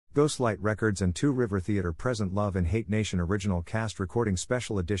Ghostlight Records and Two River Theater present Love and Hate Nation original cast recording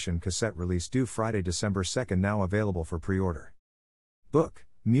special edition cassette release due Friday, December 2nd, now available for pre-order. Book,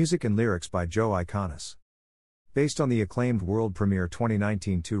 Music and Lyrics by Joe Iconis. Based on the acclaimed world premiere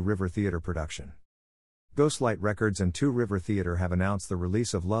 2019 Two River Theater production. Ghostlight Records and Two River Theater have announced the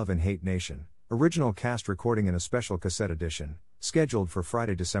release of Love and Hate Nation, original cast recording in a special cassette edition, scheduled for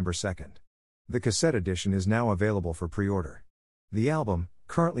Friday, December 2nd. The cassette edition is now available for pre-order. The album,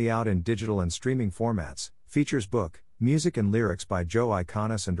 currently out in digital and streaming formats, features book, music and lyrics by Joe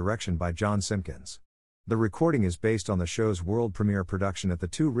Iconis and direction by John Simpkins. The recording is based on the show's world premiere production at the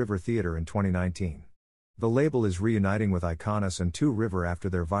Two River Theater in 2019. The label is reuniting with Iconis and Two River after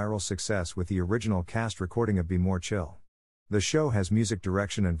their viral success with the original cast recording of Be More Chill. The show has music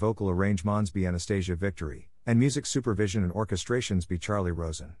direction and vocal arrangements by Anastasia Victory, and music supervision and orchestrations by Charlie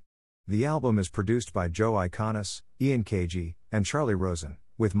Rosen. The album is produced by Joe Iconis, Ian Kagi, and Charlie Rosen,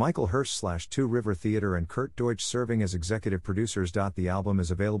 with Michael Hirsch / Two River Theater and Kurt Deutsch serving as executive producers. The album is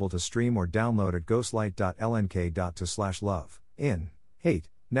available to stream or download at ghostlight.lnk.to/love, in, hate,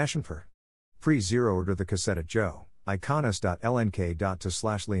 nation per. Pre-zero order the cassette at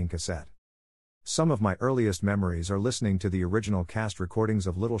joeiconis.lnk.to/lean cassette. Some of my earliest memories are listening to the original cast recordings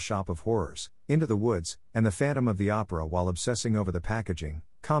of Little Shop of Horrors, Into the Woods, and The Phantom of the Opera while obsessing over the packaging,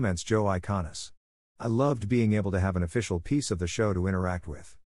 comments Joe Iconis. I loved being able to have an official piece of the show to interact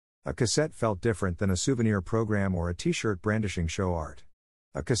with. A cassette felt different than a souvenir program or a t-shirt brandishing show art.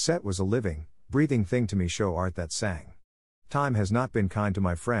 A cassette was a living, breathing thing to me, show art that sang. Time has not been kind to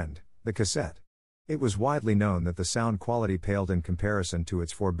my friend, the cassette. It was widely known that the sound quality paled in comparison to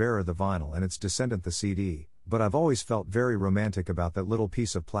its forebearer the vinyl and its descendant the CD, but I've always felt very romantic about that little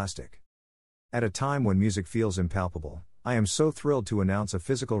piece of plastic. At a time when music feels impalpable, I am so thrilled to announce a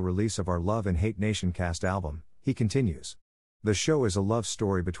physical release of our Love and Hate Nation cast album, he continues. The show is a love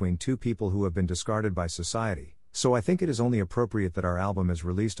story between two people who have been discarded by society, so I think it is only appropriate that our album is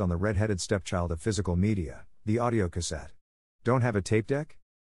released on the red-headed stepchild of physical media, the audio cassette. Don't have a tape deck?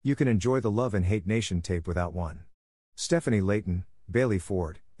 You can enjoy the Love and Hate Nation tape without one. Stephanie Layton, Bailey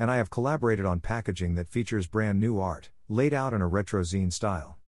Ford, and I have collaborated on packaging that features brand new art, laid out in a retro zine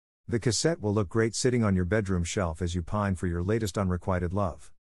style. The cassette will look great sitting on your bedroom shelf as you pine for your latest unrequited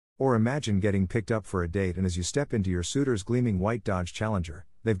love. Or imagine getting picked up for a date and as you step into your suitor's gleaming white Dodge Challenger,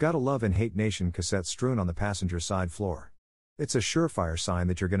 they've got a Love and Hate Nation cassette strewn on the passenger side floor. It's a surefire sign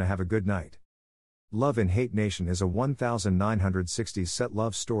that you're gonna have a good night. Love and Hate Nation is a 1960s set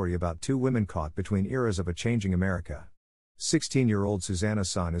love story about two women caught between eras of a changing America. 16-year-old Susanna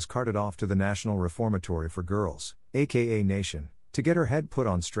Sun is carted off to the National Reformatory for Girls, aka Nation, to get her head put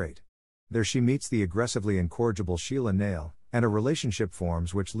on straight. There she meets the aggressively incorrigible Sheila Nail, and a relationship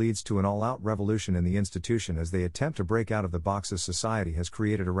forms which leads to an all-out revolution in the institution as they attempt to break out of the boxes society has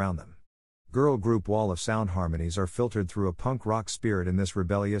created around them. Girl group Wall of Sound harmonies are filtered through a punk rock spirit in this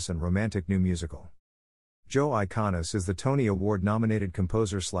rebellious and romantic new musical. Joe Iconis is the Tony Award-nominated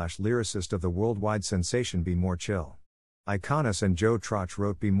composer/lyricist of the worldwide sensation Be More Chill. Iconis and Joe Troch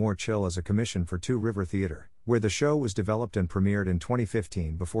wrote Be More Chill as a commission for Two River Theater, where the show was developed and premiered in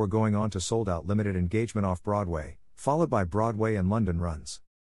 2015 before going on to sold-out limited engagement off-Broadway, followed by Broadway and London runs.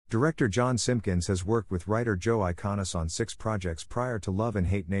 Director John Simpkins has worked with writer Joe Iconis on 6 projects prior to Love and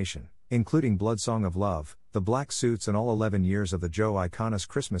Hate Nation, including Blood Song of Love, The Black Suits and all 11 years of the Joe Iconis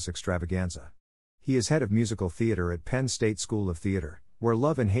Christmas Extravaganza. He is head of musical theater at Penn State School of Theater, where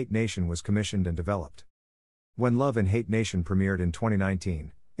Love and Hate Nation was commissioned and developed. When Love and Hate Nation premiered in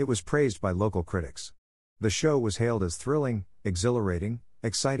 2019, it was praised by local critics. The show was hailed as thrilling, exhilarating,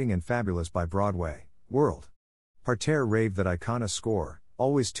 exciting and fabulous by Broadway, World. Parterre raved that Iconis' score,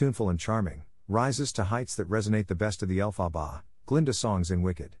 always tuneful and charming, rises to heights that resonate the best of the Elphaba, Glinda songs in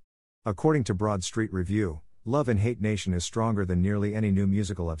Wicked. According to Broad Street Review, Love and Hate Nation is stronger than nearly any new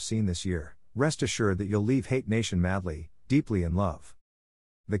musical I've seen this year. Rest assured that you'll leave Hate Nation madly, deeply in love.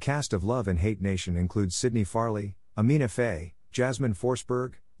 The cast of Love and Hate Nation includes Sydney Farley, Amina Faye, Jasmine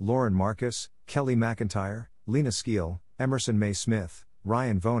Forsberg, Lauren Marcus, Kelly McIntyre, Lena Skeel, Emerson May Smith,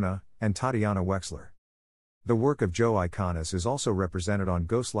 Ryan Vona, and Tatiana Wexler. The work of Joe Iconis is also represented on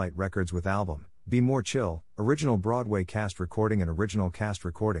Ghostlight Records with album, Be More Chill, original Broadway cast recording and original cast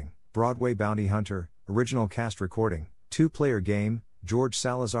recording, Broadway Bounty Hunter, original cast recording, Two-Player Game, George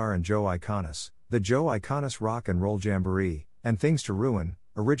Salazar and Joe Iconis, The Joe Iconis Rock and Roll Jamboree, and Things to Ruin,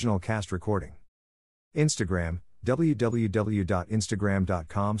 original cast recording. Instagram,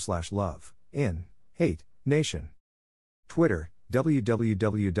 www.instagram.com/love, in, hate, nation. Twitter,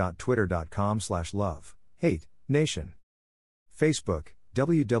 www.twitter.com/love, hate, nation. Facebook,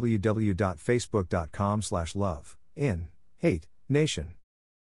 www.facebook.com/love, in, hate, nation.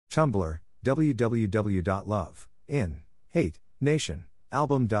 Tumblr,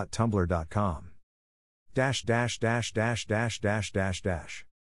 www.loveinhatenation.album.tumblr.com.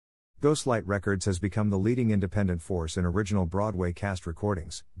 Ghostlight Records has become the leading independent force in original Broadway cast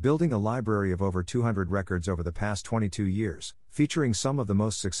recordings, building a library of over 200 records over the past 22 years, featuring some of the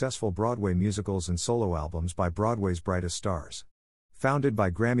most successful Broadway musicals and solo albums by Broadway's brightest stars. Founded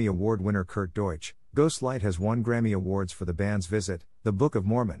by Grammy Award winner Kurt Deutsch, Ghostlight has won Grammy Awards for the band's Visit, The Book of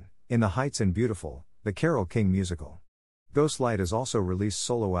Mormon, In the Heights and Beautiful, the Carole King musical. Ghostlight has also released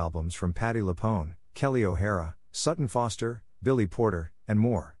solo albums from Patti LuPone, Kelly O'Hara, Sutton Foster, Billy Porter, and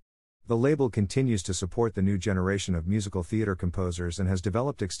more. The label continues to support the new generation of musical theater composers and has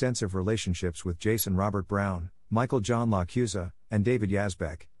developed extensive relationships with Jason Robert Brown, Michael John LaChiusa, and David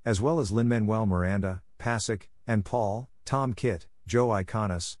Yazbek, as well as Lin-Manuel Miranda, Pasek, and Paul, Tom Kitt, Joe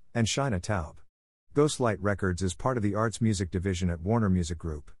Iconis, and Shaina Taub. Ghostlight Records is part of the arts music division at Warner Music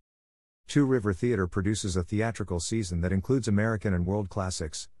Group. Two River Theater produces a theatrical season that includes American and world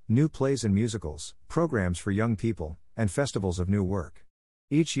classics, new plays and musicals, programs for young people, and festivals of new work.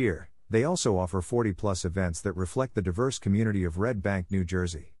 Each year, they also offer 40-plus events that reflect the diverse community of Red Bank, New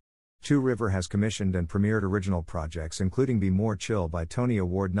Jersey. Two River has commissioned and premiered original projects including Be More Chill by Tony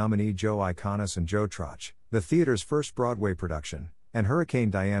Award nominee Joe Iconis and Joe Trotch, the theater's first Broadway production, and Hurricane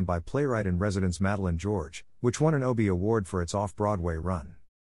Diane by playwright-in-residence Madeline George, which won an Obie Award for its off-Broadway run.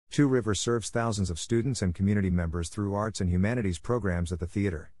 Two River serves thousands of students and community members through arts and humanities programs at the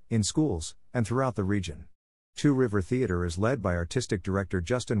theater, in schools, and throughout the region. Two River Theater is led by Artistic Director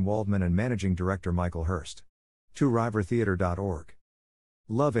Justin Waldman and Managing Director Michael Hurst. tworivertheater.org.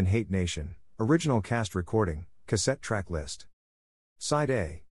 Love in Hate Nation, original cast recording, cassette track list. Side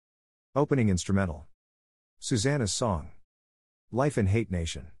A. Opening instrumental. Susanna's Song. Life in Hate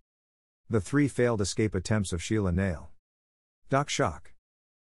Nation. The three failed escape attempts of Sheila Nail. Doc Shock.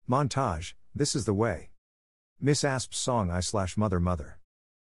 Montage, This Is the Way. Miss Asp's song I/Mother Mother.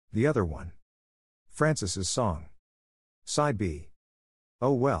 The Other One. Francis's Song. Side B.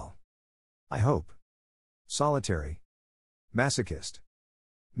 Oh Well. I Hope. Solitary. Masochist.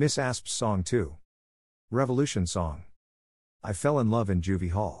 Miss Asp's Song 2. Revolution Song. I Fell in Love in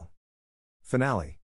Juvie Hall. Finale.